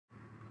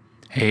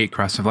Hey,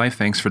 Cross of Life,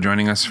 thanks for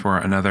joining us for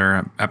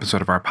another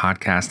episode of our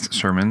podcast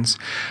sermons.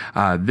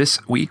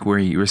 This week,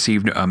 we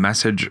received a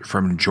message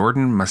from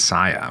Jordan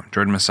Messiah.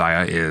 Jordan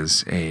Messiah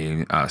is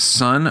a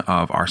son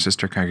of our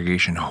sister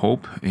congregation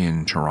Hope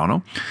in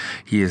Toronto.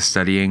 He is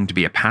studying to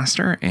be a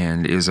pastor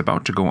and is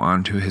about to go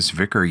on to his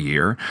vicar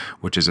year,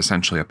 which is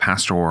essentially a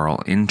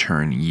pastoral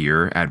intern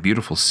year at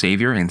Beautiful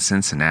Savior in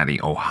Cincinnati,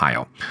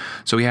 Ohio.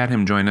 So we had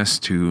him join us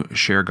to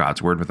share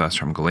God's word with us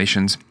from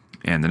Galatians.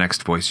 And the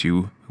next voice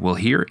you will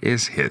hear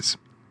is his.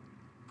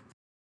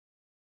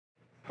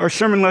 Our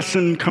sermon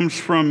lesson comes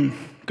from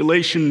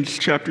Galatians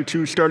chapter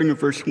 2, starting at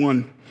verse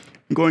 1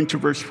 and going to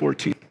verse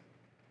 14.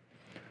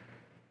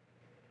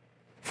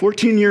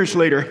 14 years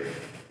later,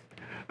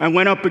 I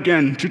went up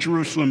again to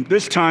Jerusalem,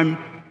 this time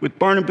with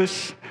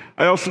Barnabas.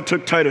 I also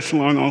took Titus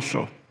along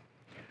also.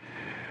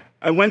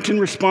 I went in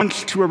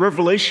response to a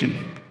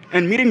revelation,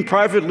 and meeting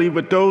privately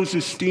with those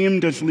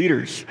esteemed as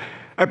leaders,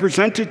 I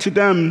presented to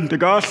them the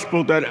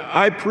gospel that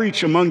I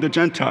preach among the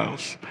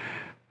Gentiles.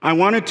 I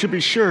wanted to be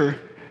sure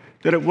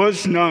that I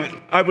was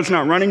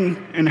not running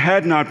and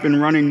had not been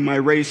running my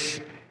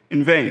race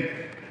in vain.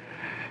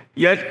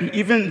 Yet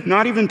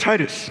not even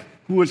Titus,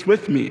 who was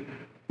with me,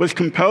 was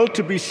compelled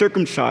to be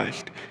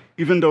circumcised,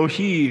 even though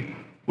he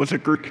was a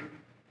Greek.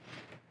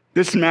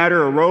 This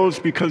matter arose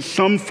because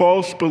some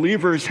false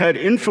believers had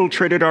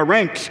infiltrated our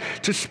ranks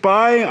to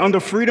spy on the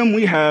freedom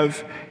we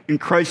have in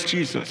Christ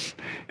Jesus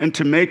and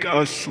to make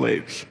us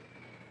slaves.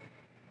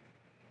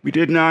 We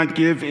did not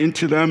give in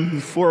to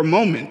them for a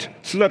moment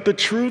so that the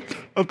truth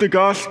of the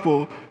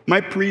gospel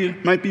might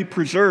be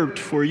preserved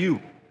for you.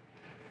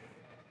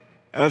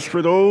 As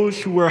for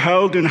those who were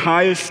held in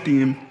high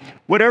esteem,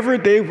 whatever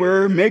they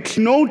were makes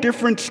no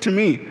difference to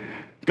me.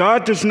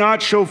 God does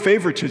not show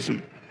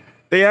favoritism.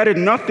 They added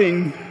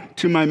nothing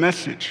to my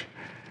message.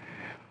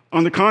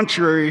 On the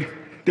contrary,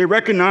 they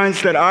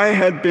recognized that I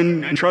had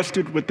been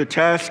entrusted with the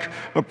task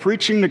of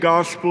preaching the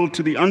gospel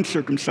to the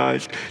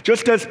uncircumcised,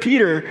 just as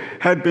Peter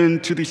had been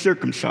to the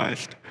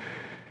circumcised.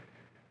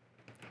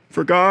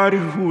 For God,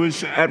 who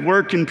was at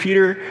work in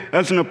Peter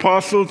as an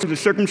apostle to the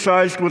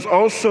circumcised, was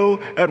also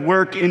at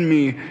work in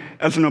me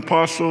as an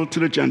apostle to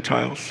the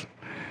Gentiles.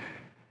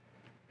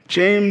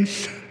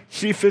 James,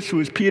 Cephas,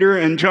 who is Peter,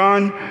 and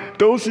John,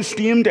 those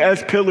esteemed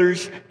as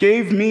pillars,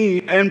 gave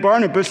me and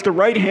Barnabas the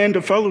right hand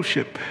of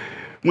fellowship.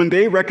 When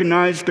they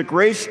recognized the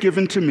grace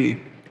given to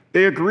me,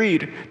 they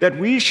agreed that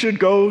we should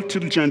go to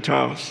the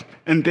Gentiles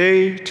and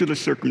they to the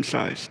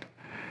circumcised.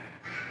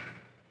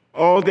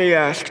 All they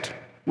asked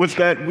was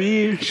that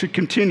we should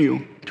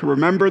continue to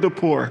remember the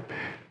poor,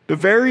 the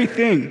very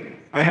thing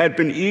I had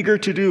been eager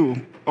to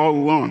do all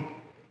along.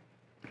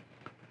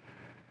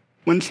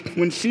 When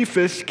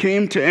Cephas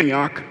came to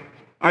Antioch,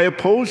 I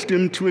opposed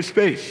him to his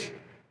face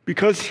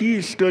because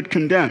he stood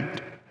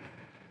condemned.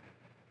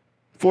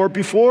 For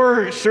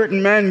before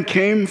certain men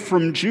came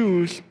from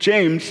Jews,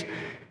 James,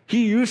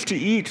 he used to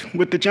eat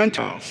with the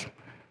Gentiles.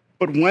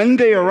 But when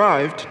they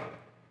arrived,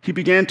 he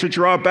began to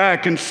draw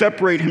back and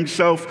separate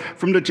himself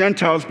from the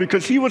Gentiles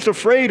because he was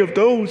afraid of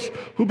those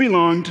who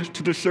belonged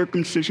to the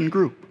circumcision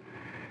group.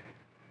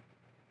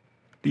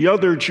 The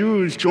other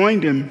Jews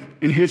joined him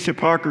in his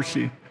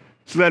hypocrisy,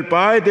 so that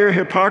by their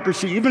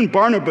hypocrisy, even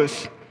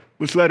Barnabas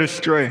was led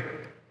astray.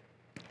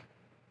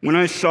 When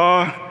I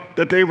saw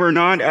that they were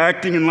not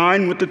acting in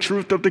line with the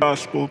truth of the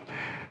gospel,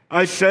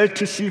 I said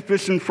to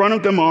Cephas in front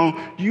of them all,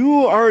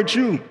 "You are a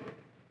Jew,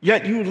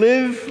 yet you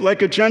live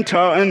like a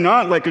Gentile and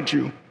not like a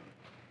Jew.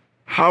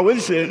 How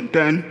is it,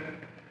 then,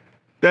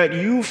 that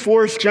you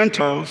force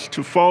Gentiles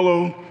to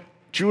follow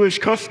Jewish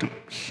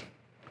customs?"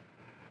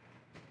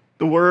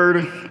 The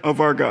word of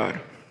our God.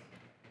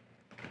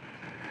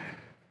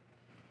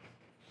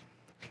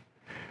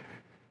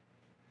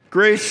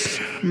 Grace,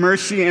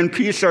 mercy, and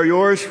peace are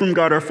yours from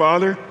God our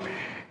Father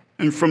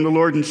and from the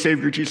Lord and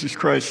Savior Jesus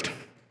Christ.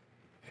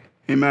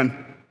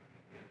 Amen.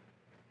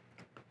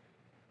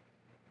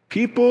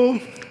 People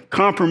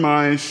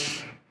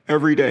compromise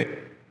every day.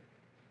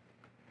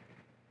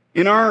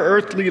 In our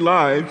earthly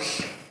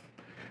lives,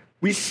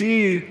 we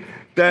see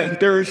that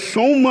there is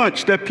so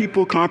much that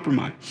people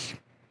compromise.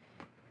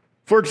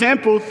 For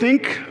example,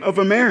 think of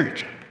a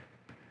marriage.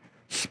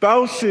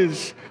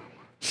 Spouses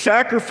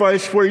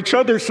sacrifice for each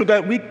other so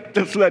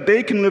that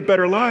they can live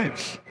better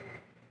lives.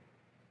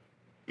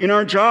 In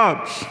our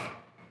jobs,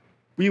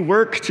 we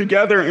work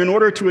together in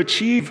order to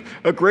achieve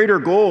a greater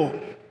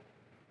goal.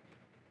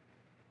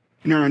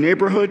 In our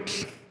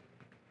neighborhoods,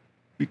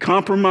 we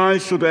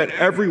compromise so that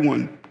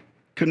everyone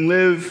can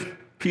live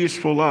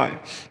peaceful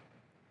lives.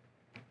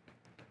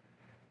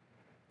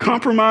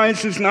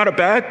 Compromise is not a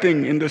bad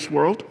thing in this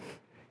world.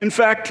 In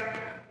fact,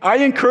 I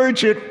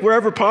encourage it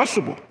wherever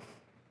possible.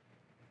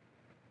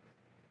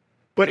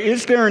 But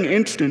is there an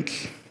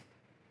instance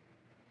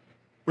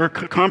where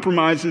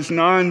compromise is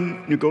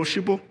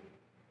non-negotiable?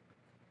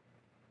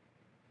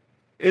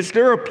 Is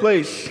there a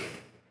place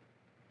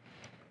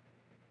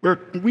where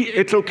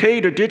it's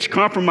okay to ditch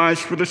compromise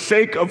for the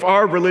sake of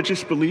our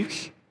religious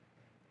beliefs?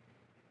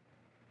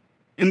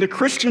 In the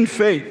Christian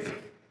faith,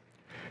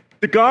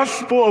 The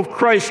gospel of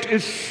Christ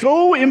is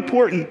so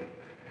important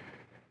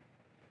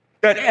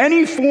that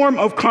any form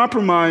of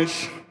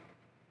compromise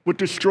would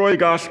destroy the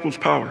gospel's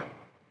power.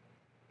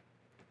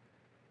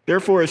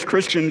 Therefore, as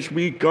Christians,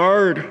 we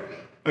guard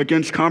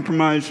against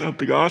compromise of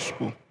the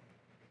gospel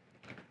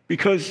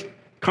because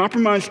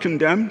compromise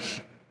condemns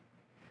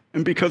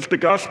and because the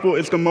gospel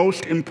is the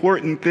most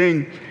important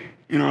thing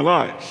in our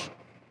lives.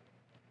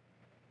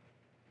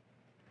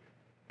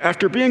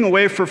 After being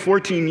away for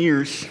 14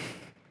 years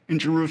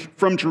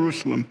from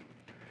Jerusalem,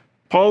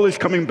 Paul is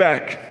coming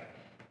back,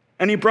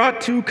 and he brought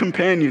 2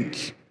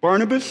 companions,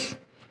 Barnabas,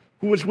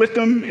 who was with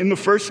him in the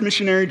first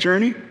missionary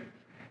journey,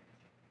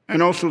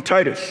 and also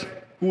Titus,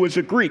 who was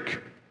a Greek,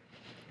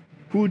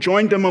 who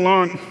joined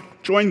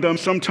them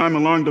sometime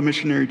along the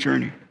missionary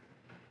journey.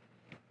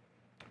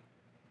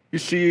 You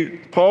see,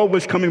 Paul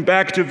was coming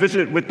back to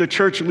visit with the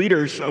church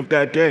leaders of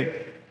that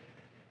day,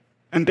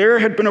 and there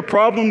had been a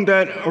problem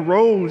that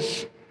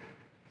arose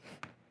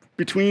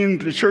between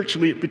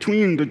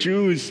the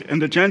Jews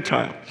and the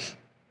Gentiles.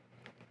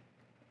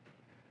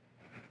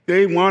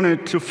 They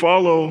wanted to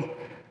follow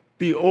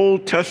the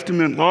Old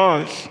Testament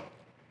laws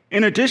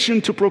in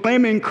addition to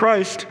proclaiming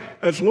Christ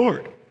as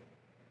Lord.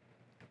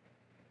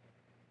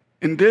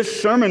 In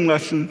this sermon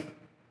lesson,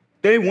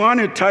 they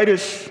wanted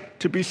Titus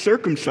to be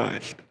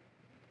circumcised.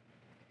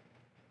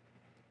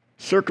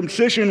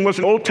 Circumcision was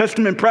an Old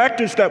Testament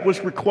practice that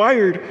was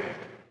required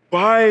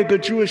by the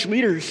Jewish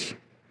leaders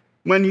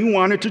when you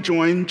wanted to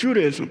join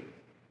Judaism.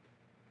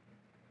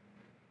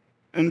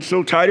 And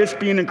so Titus,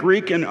 being a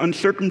Greek and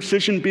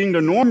uncircumcision being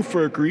the norm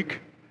for a Greek,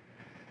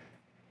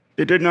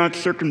 they did not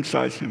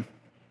circumcise him.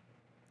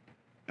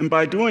 And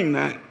by doing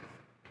that,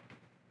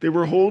 they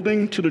were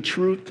holding to the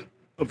truth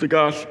of the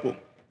gospel.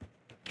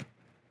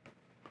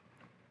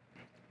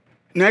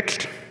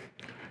 Next,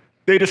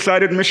 they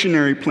decided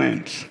missionary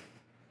plans.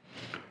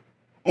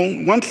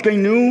 Once they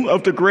knew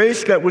of the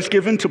grace that was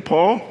given to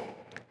Paul,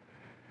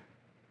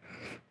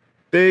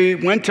 they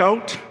went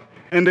out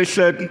and they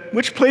said,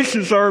 which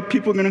places are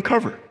people going to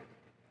cover?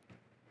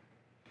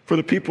 For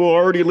the people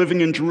already living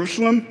in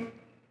Jerusalem,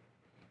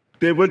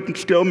 they would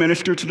still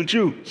minister to the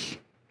Jews.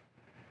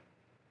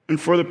 And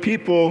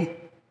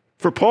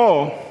for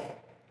Paul,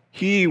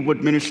 he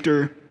would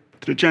minister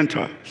to the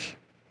Gentiles.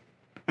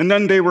 And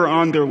then they were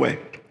on their way.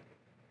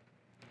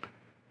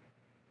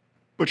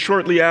 But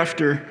shortly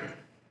after,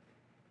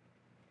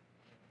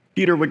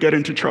 Peter would get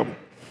into trouble.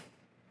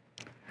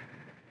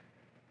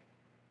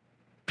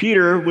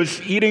 Peter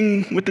was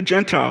eating with the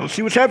Gentiles.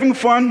 He was having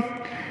fun.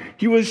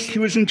 He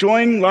was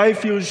enjoying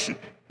life. He was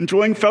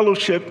enjoying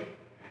fellowship,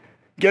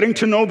 getting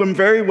to know them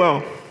very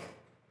well.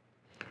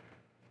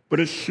 But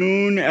as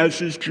soon as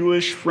his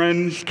Jewish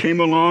friends came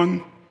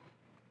along,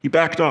 he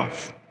backed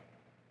off.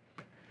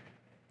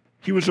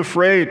 He was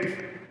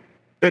afraid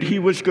that he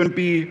was going to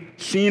be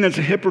seen as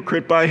a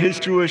hypocrite by his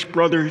Jewish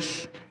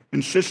brothers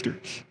and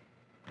sisters.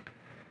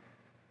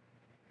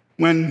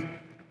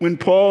 When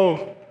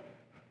Paul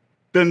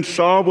then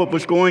saw what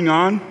was going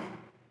on,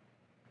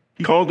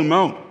 he called him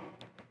out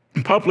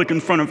in public in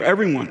front of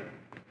everyone.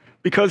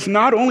 Because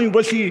not only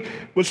was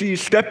he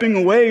stepping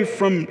away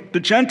from the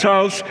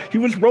Gentiles, he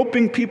was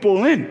roping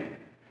people in.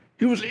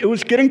 It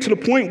was getting to the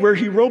point where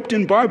he roped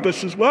in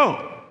Barnabas as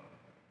well.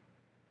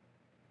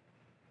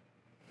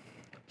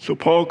 So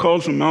Paul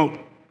calls him out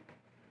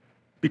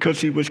because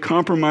he was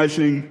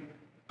compromising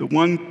the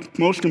one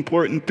most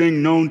important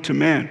thing known to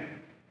man,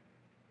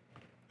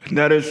 and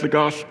that is the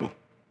gospel.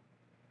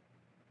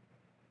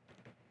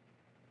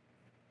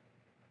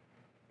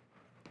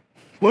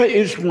 What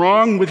is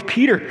wrong with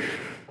Peter?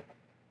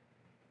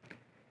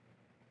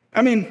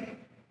 I mean,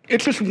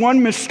 it's just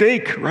one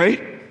mistake,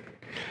 right?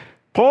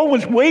 Paul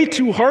was way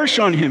too harsh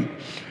on him.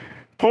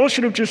 Paul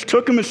should have just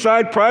took him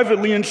aside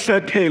privately and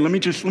said, hey, let me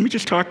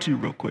just talk to you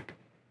real quick.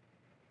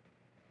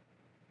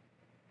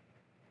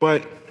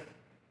 But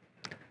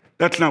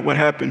that's not what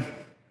happened.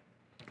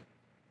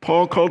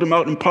 Paul called him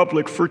out in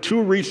public for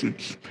 2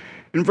 reasons.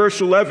 In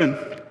verse 11,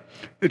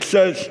 it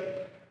says,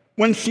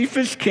 when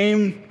Cephas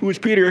who was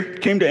Peter,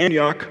 came to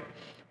Antioch,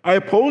 I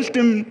opposed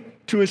him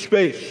to his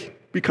face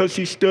because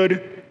he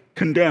stood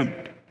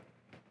condemned.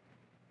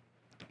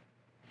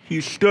 He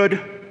stood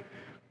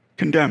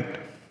condemned.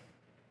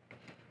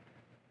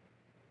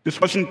 This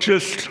wasn't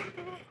just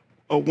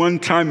a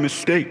one-time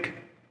mistake.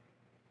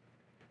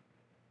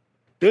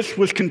 This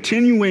was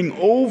continuing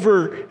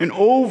over and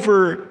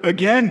over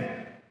again.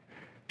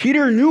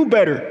 Peter knew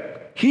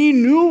better. He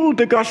knew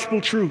the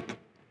gospel truth,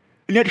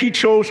 and yet he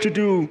chose to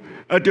do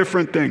a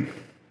different thing.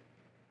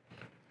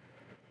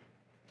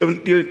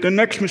 The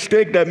next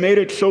mistake that made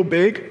it so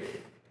big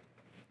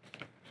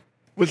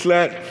was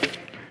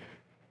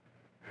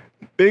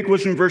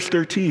in verse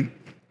 13.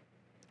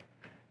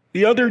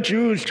 The other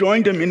Jews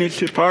joined him in his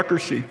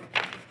hypocrisy,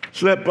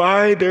 so that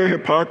by their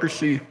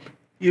hypocrisy,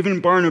 even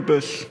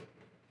Barnabas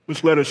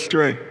was led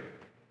astray.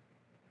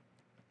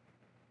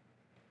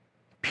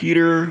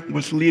 Peter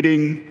was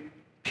leading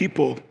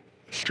people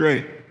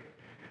astray.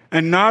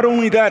 And not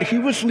only that, he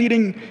was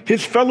leading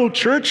his fellow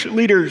church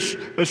leaders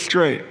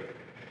astray.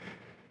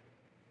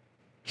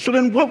 So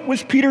then what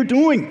was Peter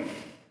doing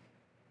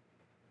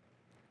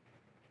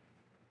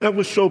that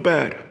was so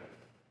bad?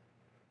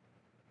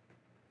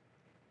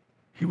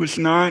 He was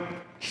not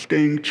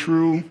staying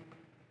true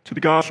to the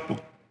gospel.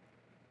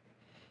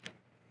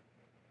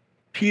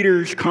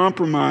 Peter's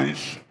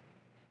compromise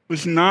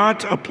was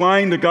not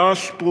applying the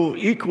gospel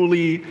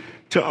equally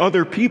to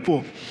other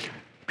people.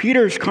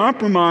 Peter's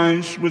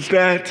compromise was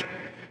that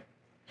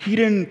he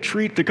didn't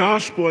treat the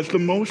gospel as the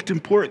most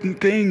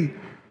important thing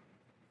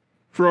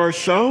for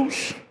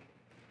ourselves,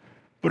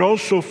 but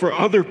also for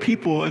other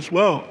people as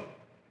well.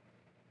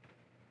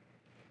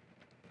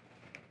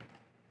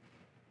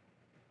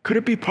 Could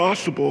it be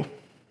possible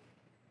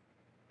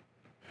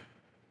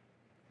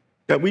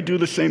that we do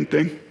the same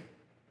thing?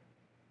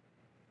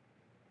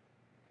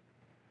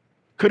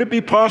 Could it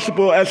be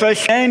possible, as I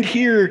stand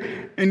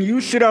here and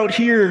you sit out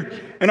here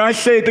and I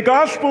say, the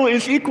gospel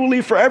is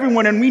equally for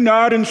everyone, and we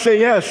nod and say,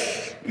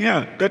 yes,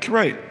 yeah, that's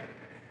right.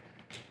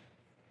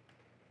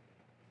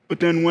 But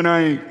then when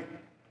I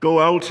go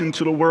out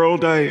into the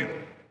world, I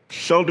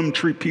seldom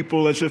treat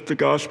people as if the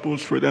gospel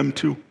is for them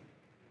too.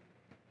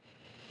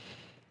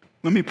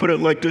 Let me put it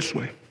like this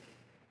way.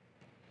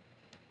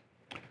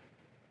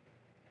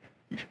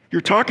 You're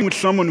talking with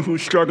someone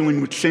who's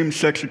struggling with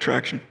same-sex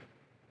attraction.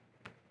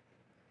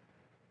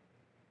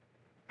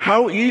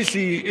 How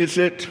easy is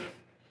it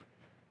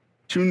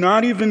to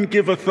not even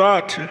give a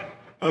thought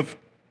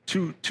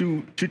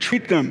to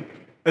treat them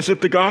as if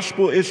the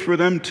gospel is for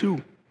them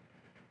too?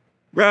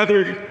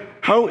 Rather,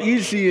 how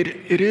easy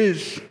it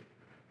is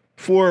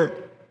to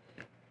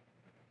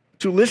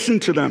listen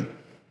to them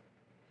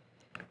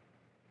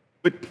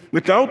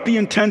without the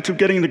intent of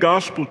getting the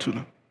gospel to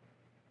them,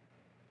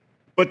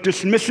 but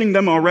dismissing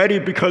them already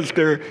because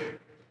they're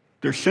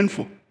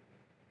sinful,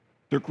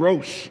 they're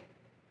gross,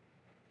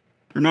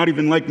 they're not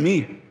even like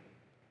me.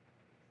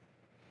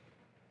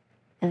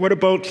 Or what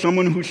about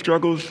someone who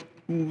struggles,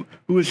 who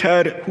has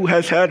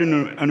had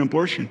an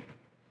abortion?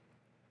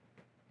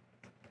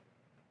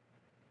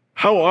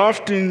 How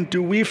often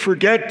do we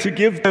forget to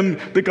give them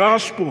the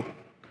gospel?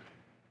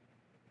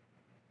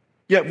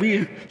 Yet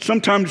we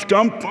sometimes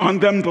dump on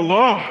them the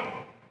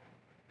law.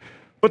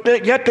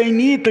 But yet they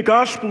need the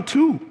gospel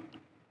too.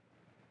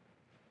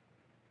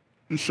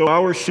 And so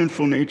our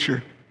sinful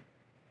nature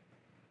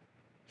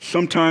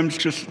sometimes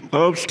just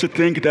loves to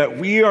think that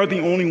we are the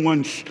only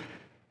ones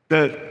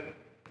that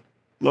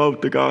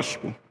love the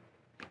gospel.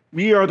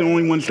 We are the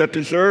only ones that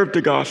deserve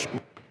the gospel.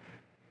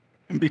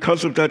 And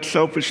because of that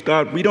selfish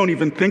thought, we don't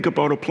even think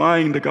about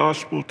applying the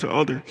gospel to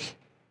others.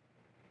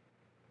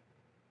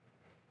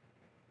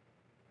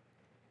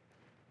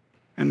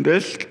 And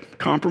this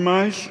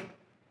compromise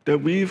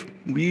that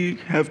we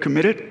have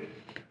committed,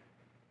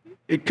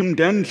 it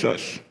condemns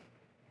us.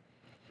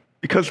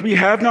 Because we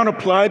have not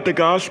applied the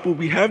gospel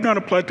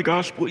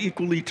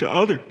equally to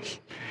others.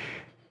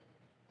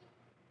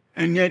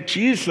 And yet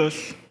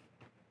Jesus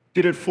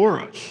did it for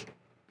us.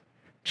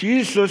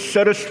 Jesus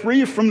set us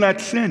free from that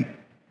sin.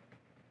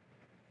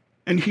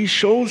 And he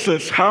shows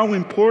us how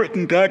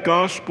important that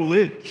gospel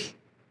is.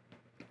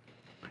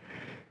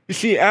 You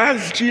see,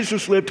 as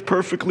Jesus lived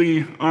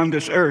perfectly on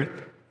this earth,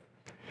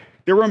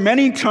 there were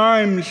many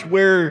times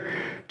where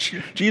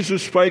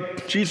Jesus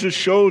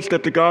shows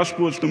that the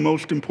gospel is the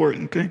most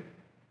important thing.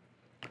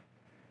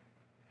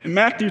 In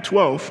Matthew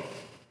 12,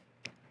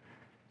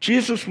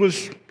 Jesus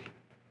was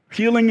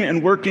healing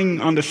and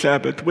working on the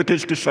Sabbath with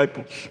his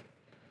disciples.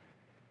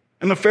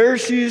 And the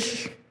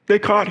Pharisees, they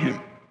caught him.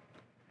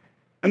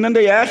 And then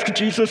they asked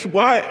Jesus,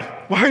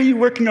 why are you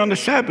working on the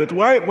Sabbath?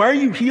 Why are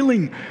you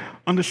healing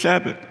on the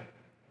Sabbath?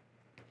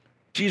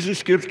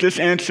 Jesus gives this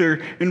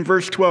answer in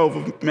verse 12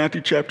 of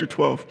Matthew chapter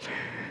 12.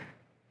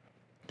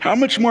 How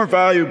much more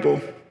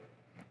valuable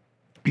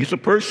is a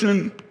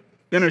person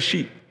than a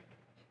sheep?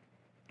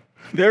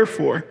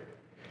 Therefore,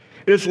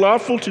 it is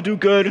lawful to do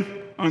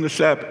good on the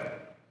Sabbath.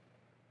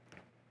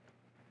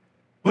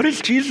 What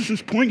is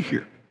Jesus' point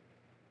here?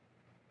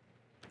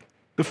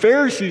 The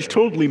Pharisees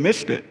totally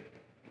missed it.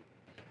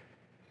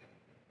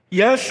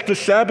 Yes, the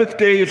Sabbath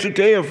day is a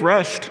day of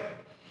rest,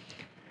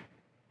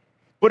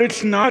 but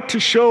it's not to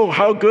show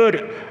how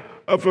good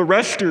of a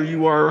rester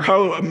you are or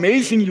how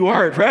amazing you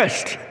are at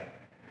rest.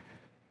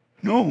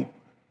 No.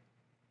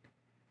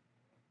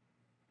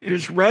 It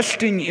is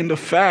resting in the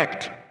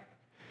fact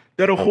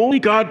that a holy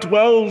God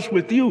dwells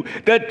with you,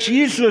 that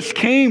Jesus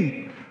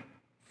came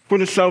for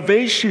the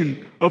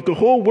salvation of the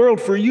whole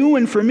world, for you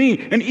and for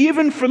me, and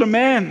even for the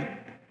man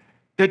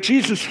that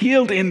Jesus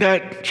healed in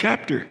that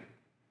chapter.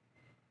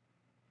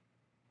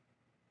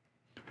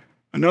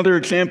 Another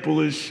example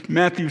is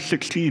Matthew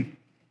 16.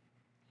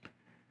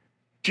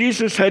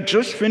 Jesus had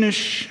just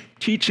finished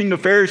teaching the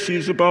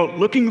Pharisees about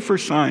looking for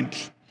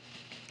signs.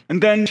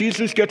 And then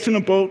Jesus gets in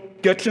a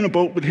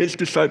boat with his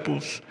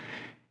disciples,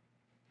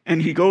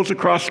 and he goes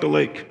across the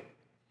lake.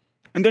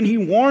 And then he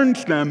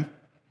warns them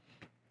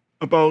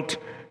about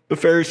the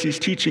Pharisees'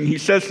 teaching. He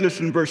says this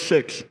in verse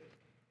 6.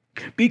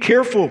 Be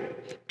careful,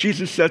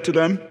 Jesus said to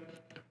them.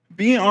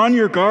 Be on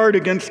your guard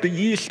against the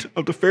yeast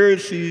of the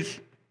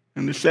Pharisees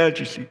and the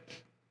Sadducees.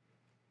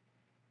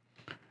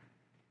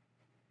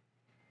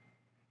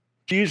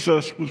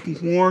 Jesus was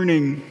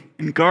warning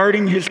and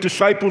guarding his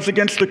disciples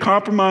against the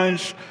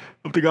compromise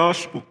of the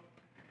gospel.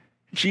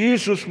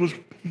 Jesus was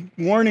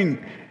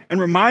warning and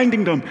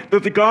reminding them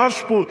that the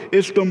gospel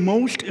is the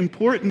most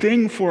important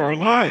thing for our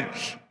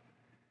lives.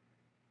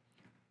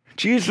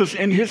 Jesus,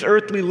 in his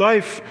earthly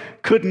life,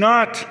 could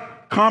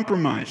not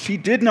compromise. He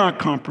did not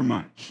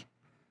compromise.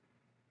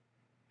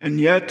 And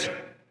yet,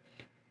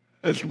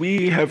 as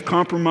we have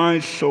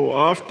compromised so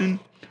often,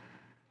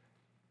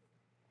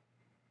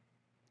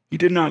 he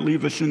did not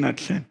leave us in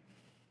that sin.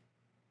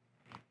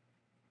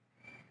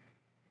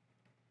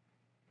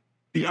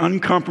 The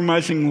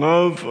uncompromising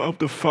love of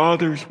the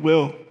Father's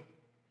will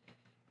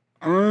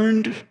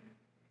earned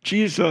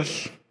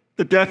Jesus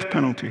the death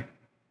penalty.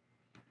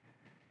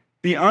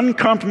 The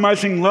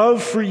uncompromising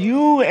love for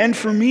you and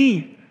for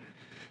me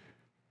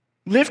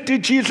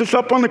lifted Jesus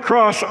up on the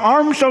cross,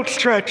 arms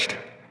outstretched.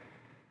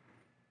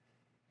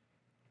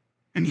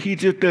 And he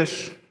did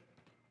this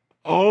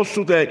all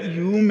so that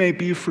you may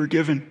be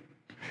forgiven,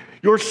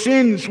 your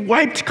sins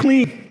wiped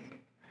clean.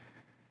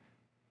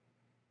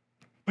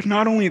 But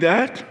not only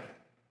that,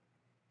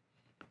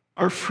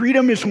 our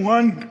freedom is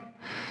won.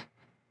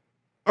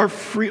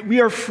 We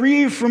are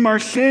free from our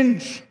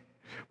sins.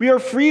 We are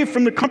free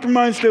from the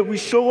compromise that we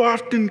so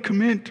often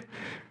commit.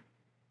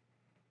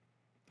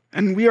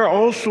 And we are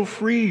also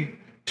free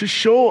to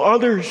show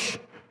others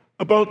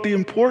about the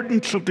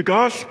importance of the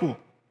gospel.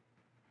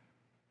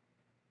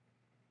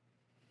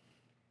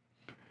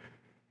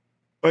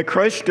 By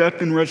Christ's death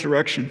and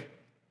resurrection,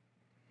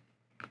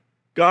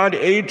 God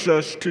aids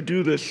us to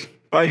do this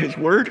by his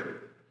word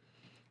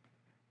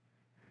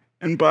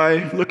and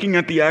by looking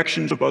at the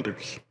actions of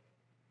others.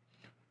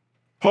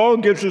 Paul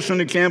gives us an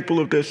example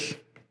of this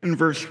in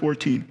verse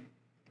 14.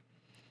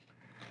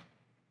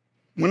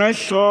 When I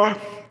saw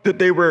that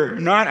they were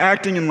not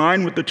acting in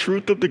line with the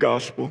truth of the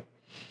gospel,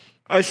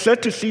 I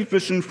said to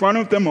Cephas in front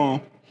of them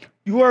all,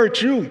 "You are a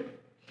Jew,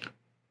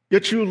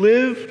 yet you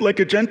live like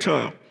a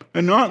Gentile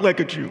and not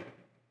like a Jew.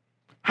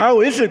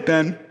 How is it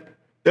then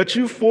that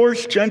you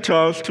force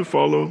Gentiles to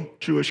follow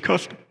Jewish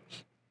customs?"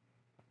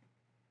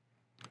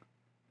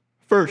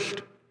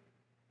 First,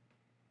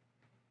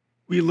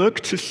 we look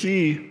to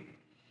see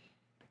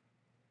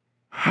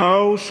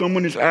how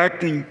someone is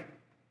acting.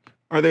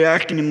 Are they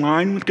acting in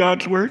line with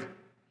God's word,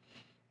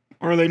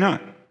 or are they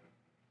not?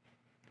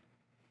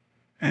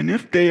 And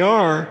if they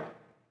are,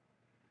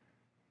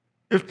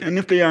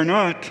 if they are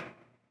not,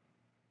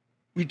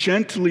 we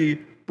gently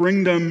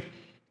bring them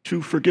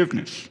to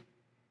forgiveness.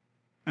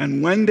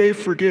 And when they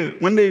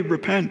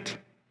repent,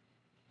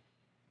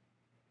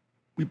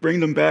 we bring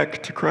them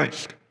back to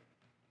Christ.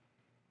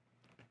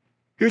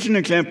 Here's an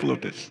example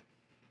of this.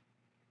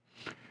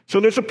 So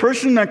there's a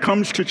person that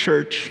comes to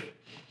church,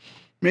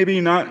 maybe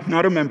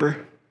not a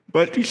member,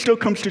 but he still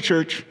comes to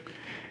church,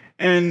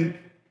 and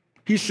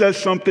he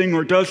says something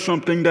or does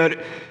something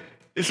that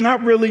is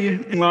not really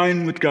in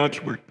line with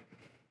God's word.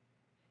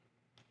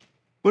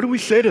 What do we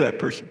say to that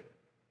person?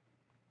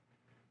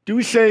 Do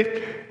we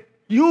say,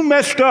 "You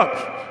messed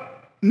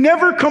up,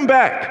 never come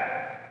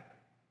back"?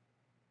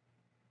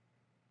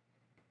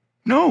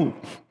 No,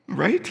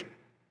 right?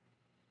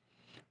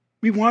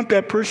 We want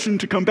that person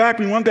to come back.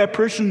 We want that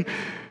person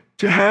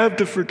to have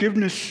the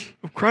forgiveness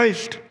of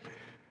Christ.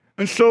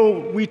 And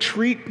so we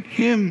treat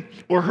him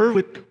or her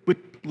with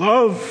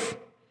love,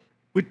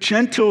 with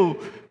gentle,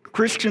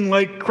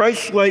 Christian-like,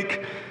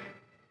 Christ-like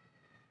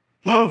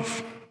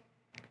love,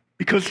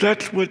 because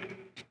that's what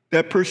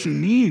that person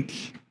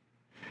needs.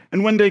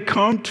 And when they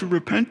come to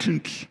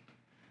repentance,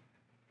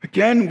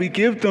 again, we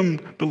give them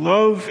the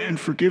love and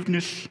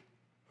forgiveness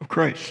of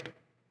Christ.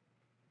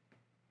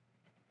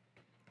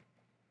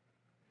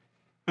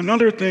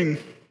 Another thing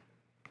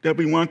that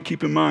we want to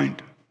keep in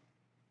mind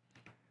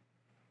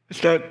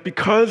is that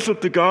because of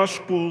the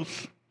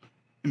gospel's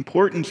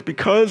importance,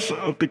 because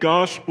of the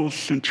gospel's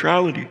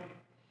centrality,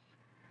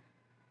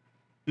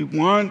 we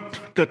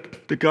want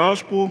that the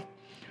gospel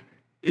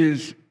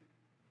is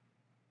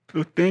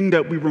the thing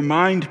that we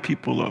remind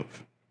people of.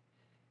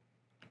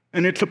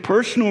 And it's a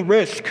personal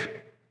risk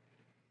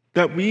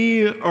that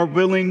we are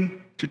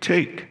willing to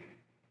take.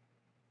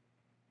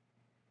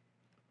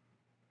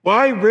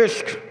 Why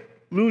risk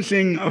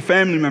losing a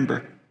family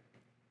member?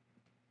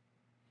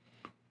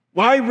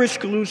 Why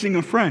risk losing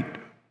a friend?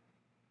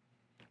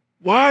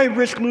 Why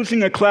risk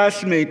losing a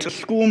classmate, a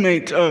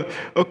schoolmate,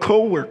 a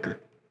coworker?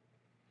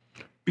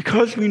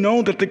 Because we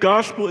know that the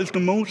gospel is the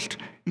most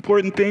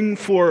important thing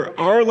for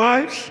our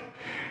lives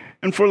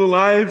and for the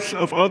lives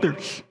of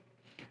others.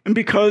 And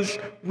because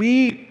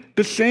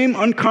the same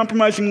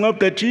uncompromising love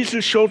that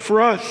Jesus showed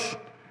for us,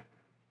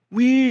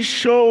 we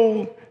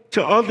show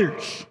to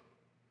others.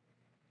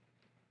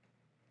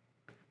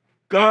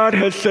 God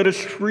has set us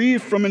free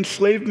from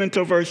enslavement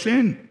of our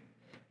sin.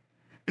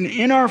 And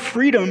in our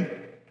freedom,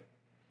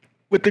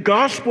 with the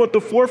gospel at the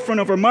forefront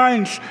of our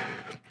minds,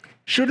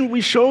 shouldn't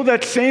we show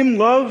that same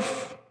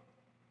love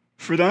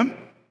for them?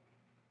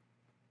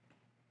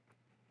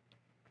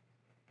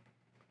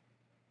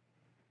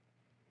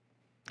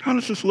 How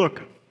does this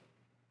look?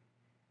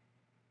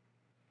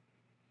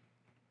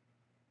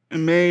 It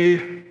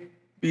may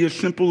be as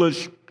simple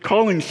as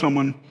calling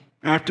someone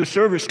after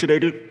service today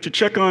to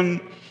check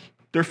on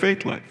their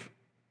faith life.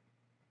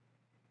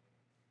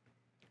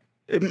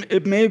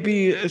 It may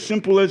be as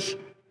simple as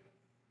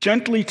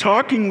gently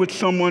talking with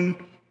someone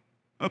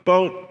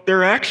about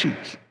their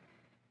actions.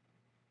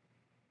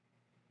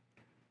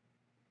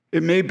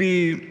 It may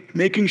be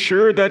making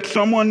sure that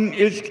someone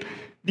is,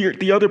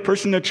 the other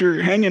person that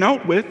you're hanging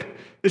out with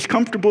is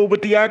comfortable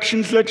with the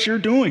actions that you're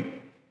doing.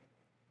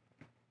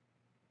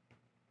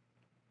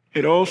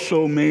 It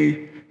also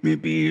may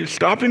be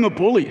stopping a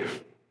bully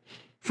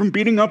from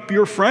beating up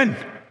your friend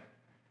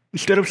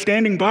instead of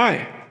standing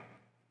by.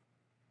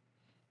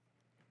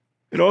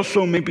 It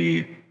also may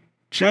be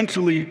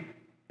gently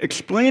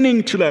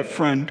explaining to that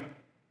friend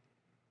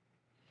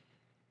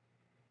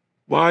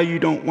why you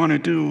don't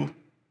want to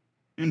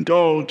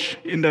indulge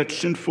in that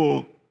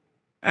sinful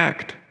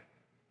act.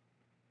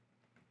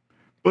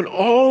 But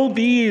all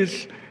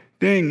these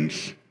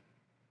things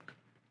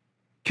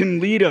can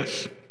lead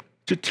us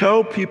to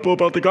tell people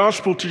about the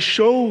gospel, to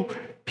show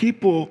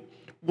people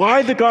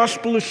why the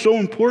gospel is so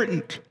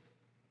important.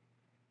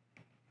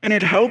 And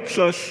it helps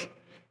us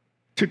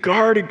to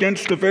guard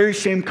against the very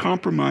same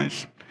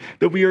compromise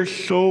that we are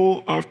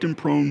so often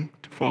prone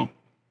to fall.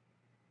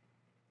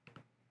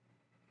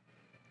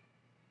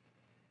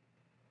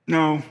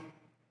 Now,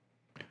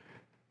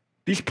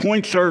 these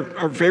points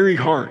are very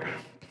hard.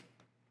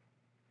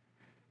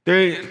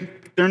 They're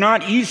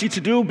not easy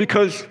to do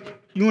because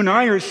you and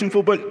I are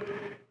sinful,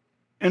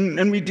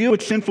 and we deal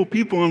with sinful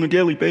people on a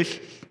daily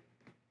basis.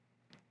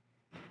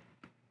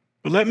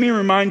 But let me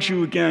remind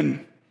you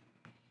again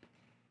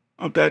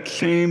of that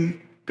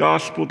same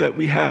gospel that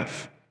we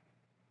have,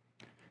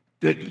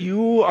 that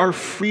you are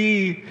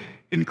free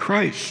in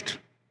Christ.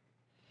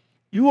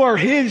 You are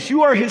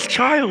His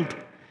child,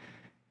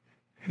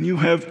 and you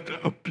have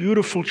a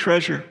beautiful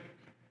treasure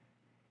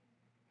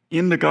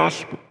in the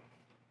gospel.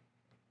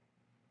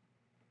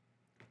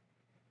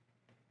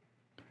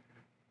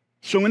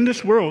 So in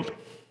this world,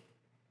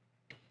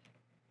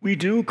 we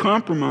do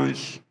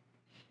compromise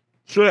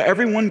so that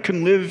everyone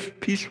can live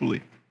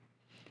peacefully.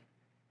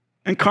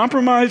 And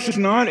compromise is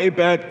not a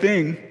bad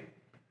thing,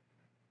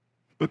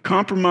 but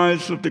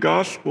compromise of the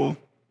gospel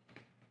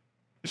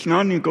is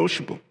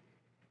non-negotiable.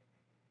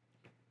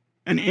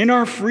 And in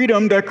our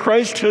freedom that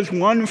Christ has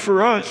won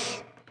for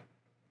us,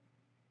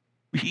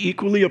 we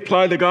equally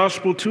apply the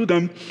gospel to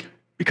them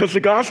because the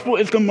gospel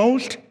is the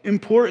most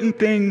important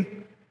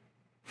thing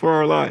for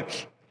our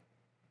lives.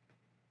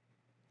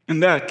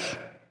 And that's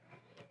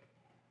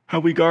how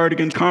we guard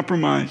against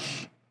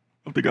compromise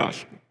of the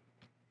gospel.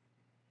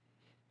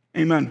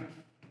 Amen.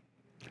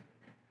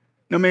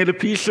 Now may the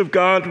peace of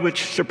God,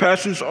 which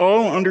surpasses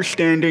all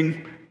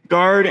understanding,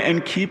 guard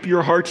and keep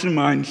your hearts and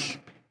minds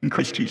in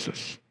Christ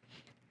Jesus.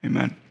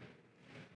 Amen.